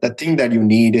firsthand. The thing that you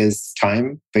need is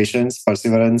time, patience,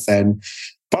 perseverance, and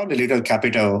probably little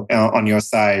capital on your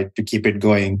side to keep it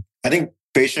going. I think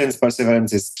patience,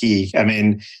 perseverance is key.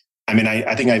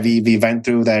 I think we went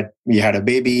through that. We had a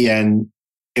baby and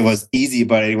it was easy,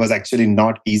 but it was actually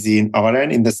not easy in our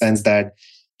end, in the sense that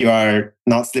you are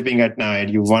not sleeping at night.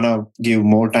 You want to give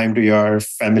more time to your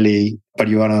family, but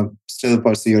you want to still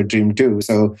pursue your dream too.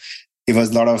 So it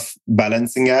was a lot of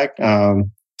balancing act.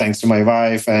 Thanks to my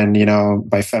wife and,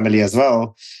 my family as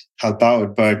well, help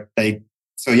out. But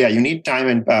you need time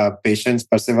and patience,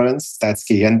 perseverance. That's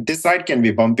key. And this ride can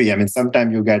be bumpy. I mean,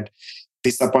 sometimes you get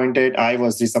disappointed. I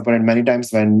was disappointed many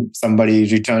times when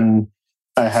somebody returned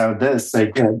I have this.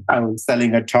 Like I was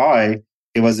selling a toy.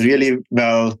 It was really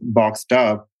well boxed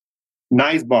up,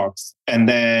 nice box. And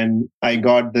then I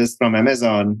got this from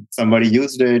Amazon. Somebody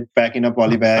used it, pack in a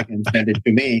poly bag and sent it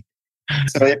to me.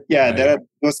 So yeah, Right. there are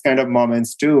those kind of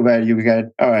moments too where you get,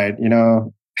 all right,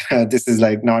 this is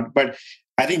like not, but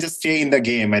I think just stay in the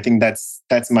game. I think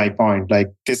that's my point. Like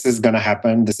this is gonna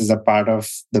happen. This is a part of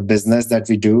the business that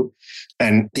we do.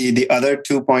 And the other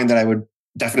 2 points that I would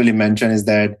definitely mention is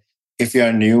that if you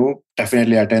are new,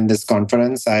 definitely attend this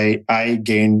conference. I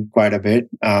gained quite a bit.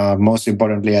 Most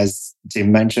importantly, as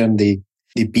Jim mentioned, the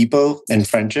people and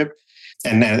friendship.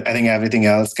 And then I think everything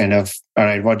else kind of, all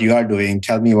right, what you are doing,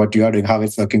 tell me what you are doing, how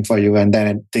it's working for you. And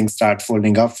then things start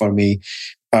folding up for me.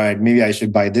 All right, maybe I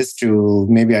should buy this tool.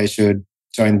 Maybe I should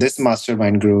join this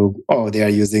mastermind group. Oh, they are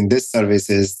using this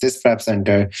services, this prep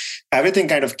center. Everything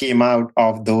kind of came out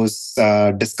of those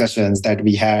discussions that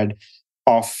we had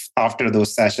after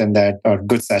those session or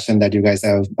good session that you guys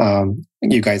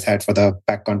had for the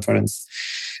PAC conference.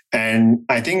 And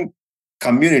I think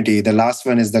community, the last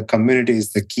one is the community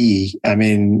is the key. I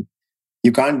mean,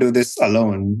 you can't do this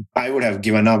alone. I would have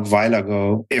given up a while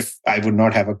ago if I would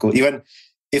not have a coach. Even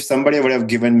if somebody would have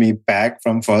given me PAC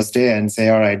from first day and say,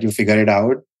 all right, you figure it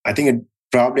out. I think it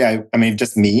probably,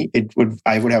 just me,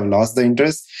 I would have lost the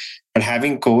interest. But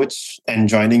having coach and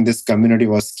joining this community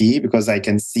was key because I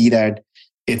can see that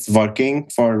it's working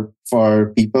for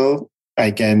people.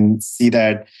 I can see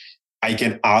that I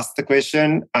can ask the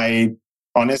question.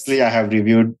 Honestly, I have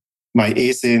reviewed my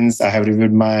ASINs. I have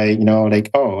reviewed my,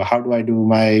 how do I do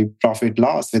my profit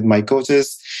loss with my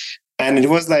coaches? And it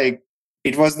was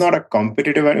not a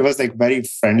competitive, it was like very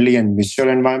friendly and mutual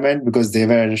environment because they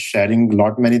were sharing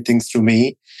many things to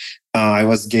me. I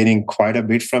was gaining quite a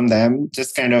bit from them,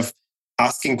 just kind of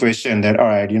asking question that, all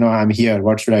right, I'm here,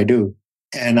 what should I do?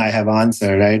 And I have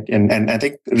answer, right? And I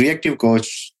think reactive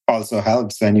coach also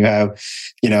helps when you have,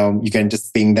 you can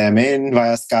just ping them in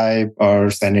via Skype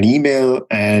or send an email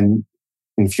and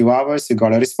in a few hours you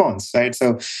got a response, right?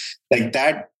 So like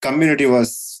that community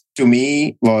to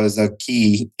me was a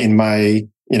key in my,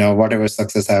 whatever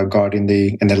success I've got in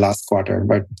the last quarter.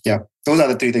 But yeah, those are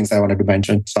the 3 things I wanted to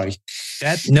mention. Sorry.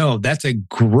 That's a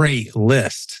great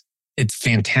list. It's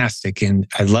fantastic. And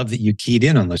I love that you keyed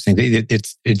in on those things.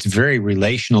 It's very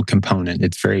relational component.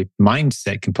 It's very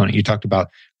mindset component. You talked about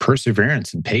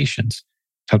perseverance and patience.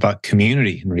 Talk about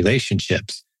community and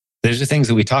relationships. Those are things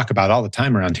that we talk about all the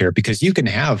time around here because you can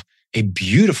have a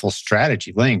beautiful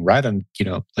strategy laying right on,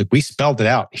 like we spelled it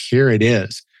out. Here it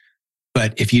is.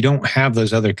 But if you don't have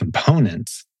those other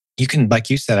components, you can, like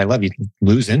you said, I love you,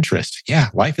 lose interest. Yeah,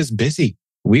 life is busy.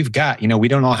 We've got, we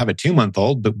don't all have a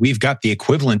 2-month-old, but we've got the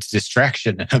equivalent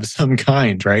distraction of some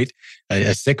kind, right?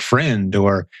 A sick friend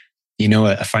or,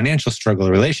 a financial struggle,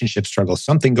 a relationship struggle,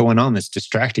 something going on that's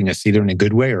distracting us either in a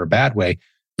good way or a bad way.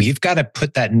 We've got to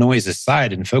put that noise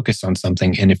aside and focus on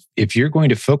something. And if you're going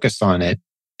to focus on it,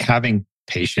 having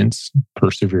patience,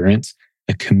 perseverance,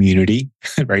 a community,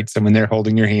 right? Someone there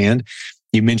holding your hand.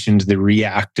 You mentioned the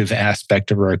reactive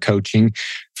aspect of our coaching.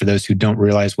 For those who don't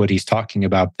realize what he's talking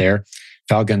about there,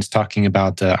 Falgun's talking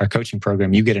about our coaching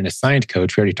program. You get an assigned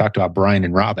coach. We already talked about Brian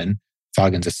and Robin.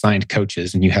 Falgun's assigned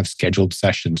coaches, and you have scheduled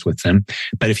sessions with them.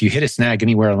 But if you hit a snag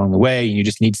anywhere along the way, and you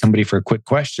just need somebody for a quick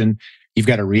question, you've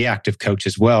got a reactive coach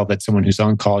as well. That's someone who's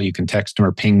on call. You can text them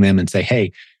or ping them and say,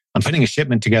 hey, I'm putting a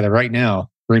shipment together right now.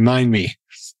 Remind me,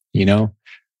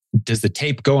 does the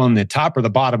tape go on the top or the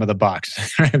bottom of the box?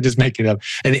 I'm just making it up.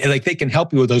 And like they can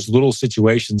help you with those little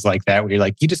situations like that where you're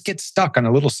like, you just get stuck on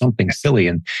a little something silly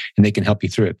and they can help you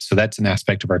through it. So that's an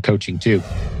aspect of our coaching too.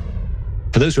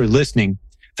 For those who are listening,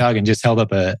 Falgun just held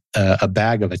up a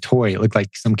bag of a toy. It looked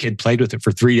like some kid played with it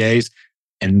for 3 days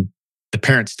and the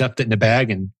parent stuffed it in a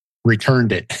bag and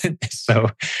returned it. So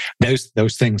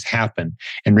those things happen.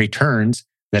 And returns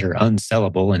that are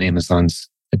unsellable in Amazon's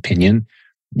opinion,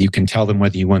 you can tell them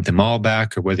whether you want them all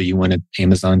back or whether you want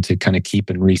Amazon to kind of keep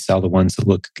and resell the ones that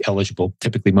look eligible.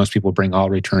 Typically, most people bring all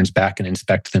returns back and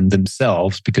inspect them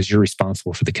themselves because you're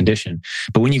responsible for the condition.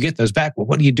 But when you get those back, well,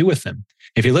 what do you do with them?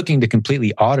 If you're looking to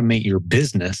completely automate your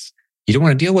business, you don't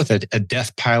want to deal with a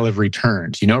death pile of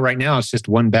returns. Right now it's just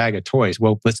one bag of toys.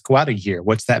 Well, let's go out a year.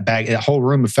 What's that bag? A whole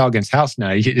room of Falgun's house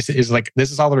now is like,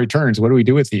 this is all the returns. What do we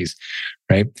do with these?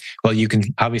 Right? Well, you can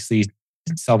obviously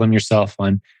sell them yourself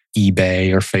on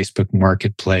eBay or Facebook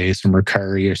Marketplace or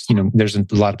Mercari, or there's a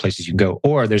lot of places you can go.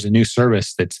 Or there's a new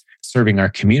service that's serving our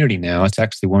community now. It's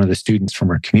actually one of the students from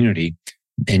our community,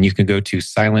 and you can go to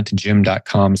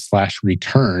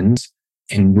silentgym.com/returns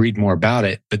and read more about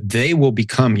it. But they will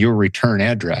become your return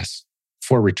address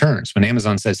for returns. When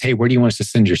Amazon says, hey, where do you want us to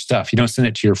send your stuff? You don't send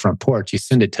it to your front porch. You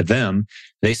send it to them.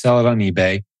 They sell it on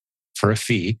eBay for a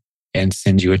fee and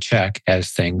send you a check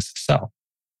as things sell.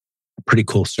 Pretty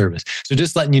cool service. So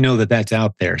just letting you know that that's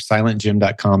out there.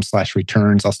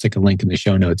 silentjim.com/returns. I'll stick a link in the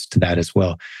show notes to that as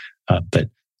well.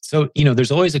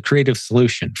 There's always a creative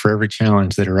solution for every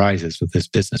challenge that arises with this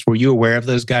business. Were you aware of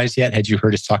those guys yet? Had you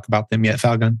heard us talk about them yet,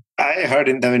 Falgun? I heard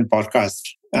them in podcast.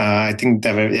 I think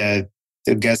they were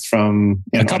the guests from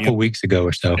a couple weeks ago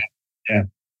or so. Yeah.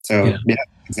 So yeah,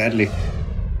 exactly.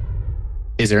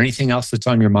 Is there anything else that's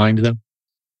on your mind though?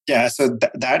 Yeah. So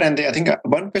that and I think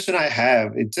one question I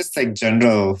have, it's just like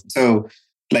general. So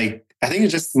like, I think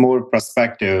it's just more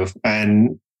perspective.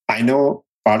 And I know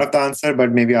part of the answer,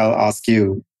 but maybe I'll ask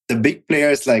you. The big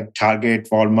players like Target,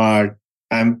 Walmart,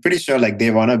 I'm pretty sure like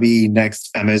they want to be next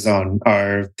Amazon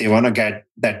or they want to get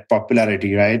that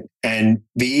popularity, right? And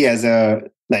we as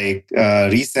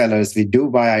resellers, we do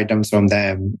buy items from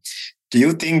them. Do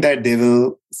you think that they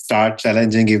will start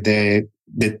challenging if they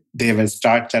will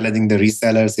start challenging the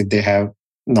resellers if they have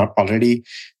not already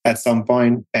at some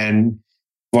point? And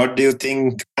what do you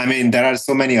think? I mean, there are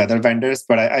so many other vendors,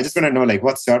 but I just want to know, like,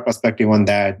 what's your perspective on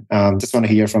that? Just want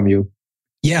to hear from you.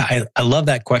 Yeah, I love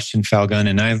that question, Falgun.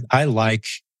 And I like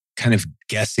kind of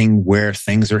guessing where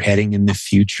things are heading in the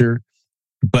future.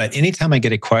 But anytime I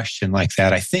get a question like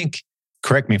that, I think,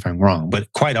 correct me if I'm wrong,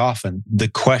 but quite often the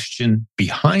question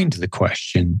behind the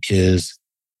question is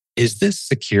this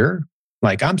secure?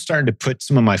 Like I'm starting to put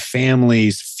some of my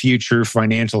family's future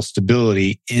financial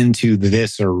stability into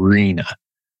this arena,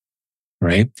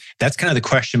 right? That's kind of the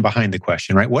question behind the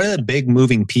question, right? What are the big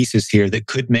moving pieces here that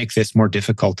could make this more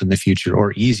difficult in the future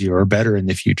or easier or better in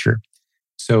the future?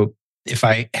 So if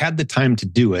I had the time to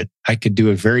do it, I could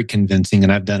do a very convincing,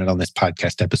 and I've done it on this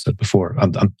podcast episode before,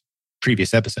 on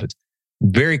previous episodes,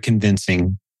 very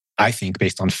convincing, I think,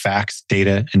 based on facts,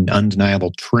 data, and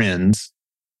undeniable trends,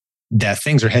 that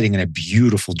things are heading in a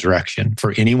beautiful direction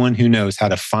for anyone who knows how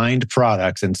to find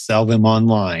products and sell them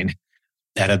online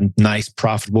at a nice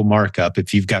profitable markup.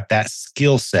 If you've got that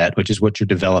skill set, which is what you're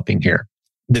developing here,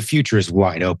 the future is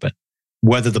wide open.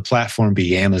 Whether the platform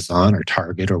be Amazon or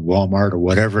Target or Walmart or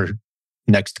whatever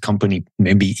next company,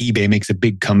 maybe eBay makes a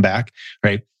big comeback,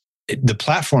 right? The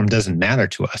platform doesn't matter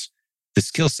to us. The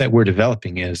skill set we're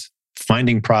developing is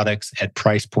finding products at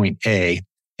price point A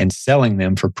and selling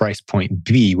them for price point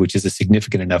B, which is a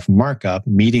significant enough markup,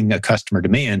 meeting a customer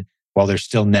demand while there's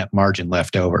still net margin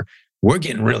left over. We're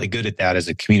getting really good at that as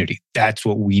a community. That's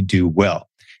what we do well.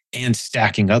 And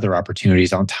stacking other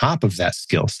opportunities on top of that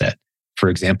skill set. For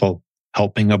example,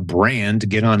 helping a brand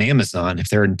get on Amazon if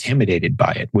they're intimidated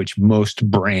by it, which most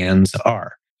brands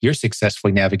are. You're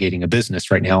successfully navigating a business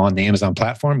right now on the Amazon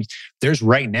platform. There's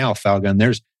right now, Falgun,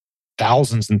 there's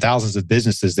thousands and thousands of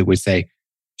businesses that would say,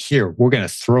 here, we're going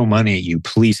to throw money at you.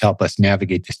 Please help us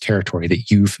navigate this territory that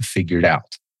you've figured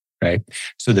out. Right?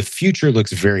 So the future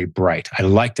looks very bright. I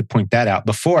like to point that out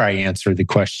before I answer the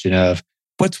question of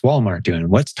what's Walmart doing?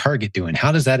 What's Target doing?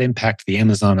 How does that impact the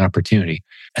Amazon opportunity?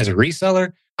 As a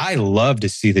reseller, I love to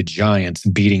see the giants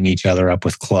beating each other up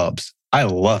with clubs. I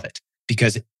love it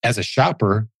because as a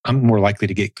shopper, I'm more likely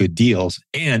to get good deals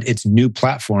and it's new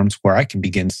platforms where I can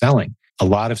begin selling. A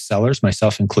lot of sellers,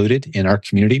 myself included, in our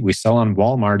community, we sell on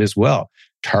Walmart as well.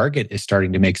 Target is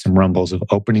starting to make some rumbles of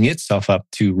opening itself up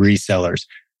to resellers.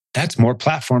 That's more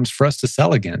platforms for us to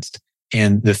sell against.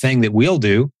 And the thing that we'll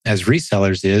do as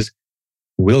resellers is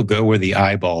we'll go where the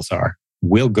eyeballs are.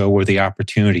 We'll go where the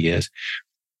opportunity is.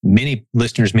 Many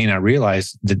listeners may not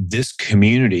realize that this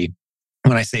community,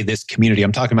 when I say this community,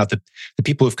 I'm talking about the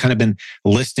people who've kind of been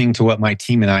listening to what my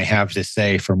team and I have to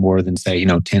say for more than, say,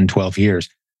 10, 12 years.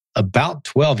 About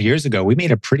 12 years ago, we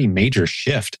made a pretty major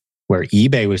shift where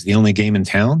eBay was the only game in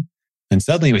town. And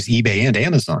suddenly it was eBay and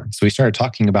Amazon. So we started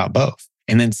talking about both.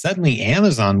 And then suddenly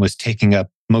Amazon was taking up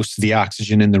most of the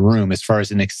oxygen in the room as far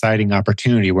as an exciting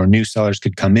opportunity where new sellers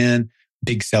could come in,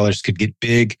 big sellers could get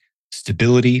big,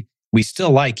 stability. We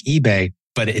still like eBay,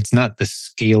 but it's not the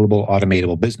scalable,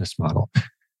 automatable business model.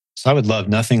 So I would love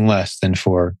nothing less than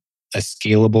for a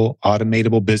scalable,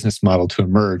 automatable business model to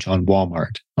emerge on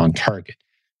Walmart, on Target.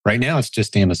 Right now, it's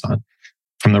just Amazon.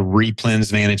 From the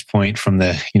replens vantage point, from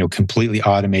the completely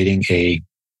automating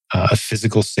a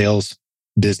physical sales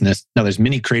business. Now, there's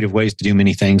many creative ways to do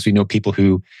many things. We know people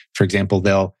who, for example,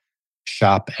 they'll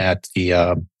shop at the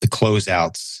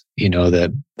closeouts,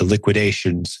 the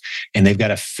liquidations, and they've got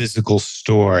a physical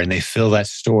store and they fill that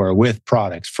store with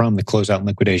products from the closeout and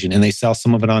liquidation, and they sell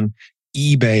some of it on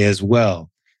eBay as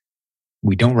well.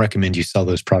 We don't recommend you sell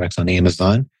those products on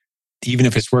Amazon. even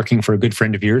if it's working for a good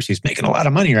friend of yours who's making a lot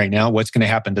of money right now, what's going to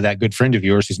happen to that good friend of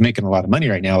yours who's making a lot of money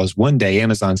right now is one day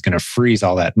Amazon's going to freeze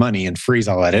all that money and freeze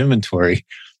all that inventory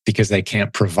because they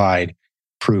can't provide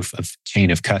proof of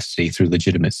chain of custody through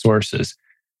legitimate sources.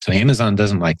 So Amazon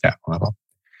doesn't like that model.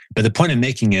 But the point I'm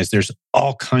making is there's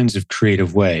all kinds of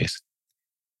creative ways.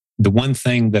 The one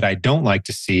thing that I don't like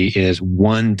to see is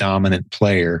one dominant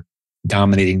player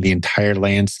dominating the entire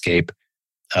landscape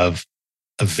of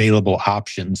available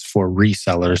options for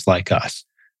resellers like us.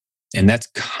 And that's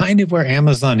kind of where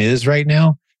Amazon is right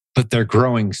now, but they're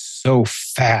growing so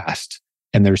fast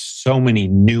and there's so many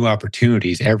new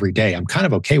opportunities every day. I'm kind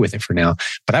of okay with it for now,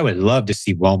 but I would love to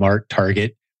see Walmart,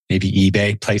 Target, maybe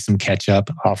eBay play some catch up,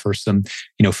 offer some,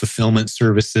 fulfillment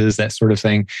services, that sort of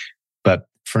thing. But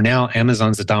for now,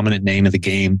 Amazon's the dominant name of the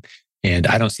game. And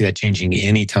I don't see that changing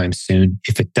anytime soon.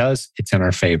 If it does, it's in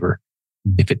our favor.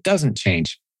 If it doesn't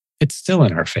change, it's still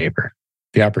in our favor.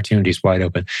 The opportunity is wide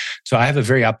open. So I have a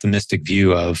very optimistic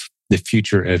view of the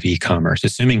future of e-commerce,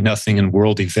 assuming nothing in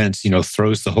world events,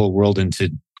 throws the whole world into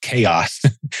chaos.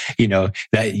 We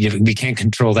can't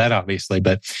control that, obviously.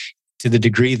 But to the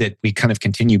degree that we kind of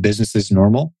continue business as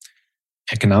normal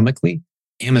economically,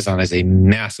 Amazon is a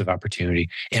massive opportunity.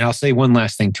 And I'll say one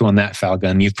last thing too on that,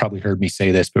 Falgun. You've probably heard me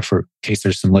say this, but for in case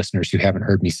there's some listeners who haven't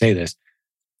heard me say this,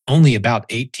 only about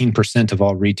 18% of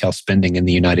all retail spending in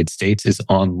the United States is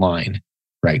online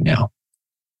right now.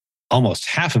 Almost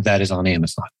half of that is on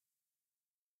Amazon.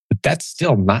 But that's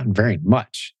still not very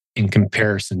much in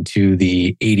comparison to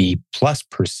the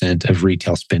 80+% of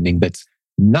retail spending that's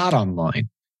not online.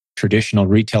 Traditional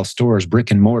retail stores,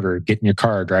 brick and mortar, get in your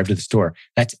car, drive to the store.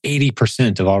 That's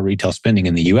 80% of all retail spending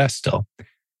in the US still.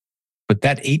 But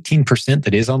that 18%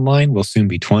 that is online will soon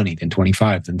be 20, then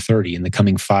 25, then 30 in the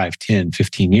coming 5, 10,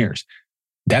 15 years.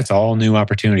 That's all new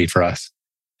opportunity for us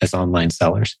as online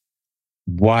sellers.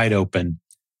 Wide open.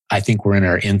 I think we're in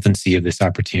our infancy of this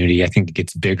opportunity. I think it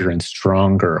gets bigger and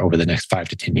stronger over the next 5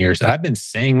 to 10 years. I've been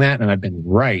saying that, and I've been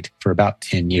right for about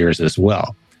 10 years as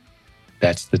well.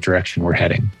 That's the direction we're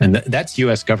heading. And that's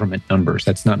US government numbers.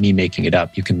 That's not me making it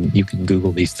up. You can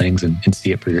Google these things and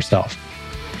see it for yourself.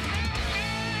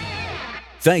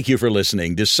 Thank you for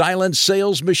listening to Silent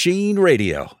Sales Machine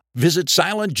Radio. Visit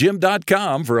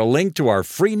silentjim.com for a link to our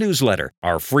free newsletter,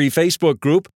 our free Facebook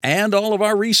group, and all of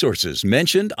our resources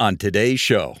mentioned on today's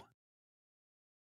show.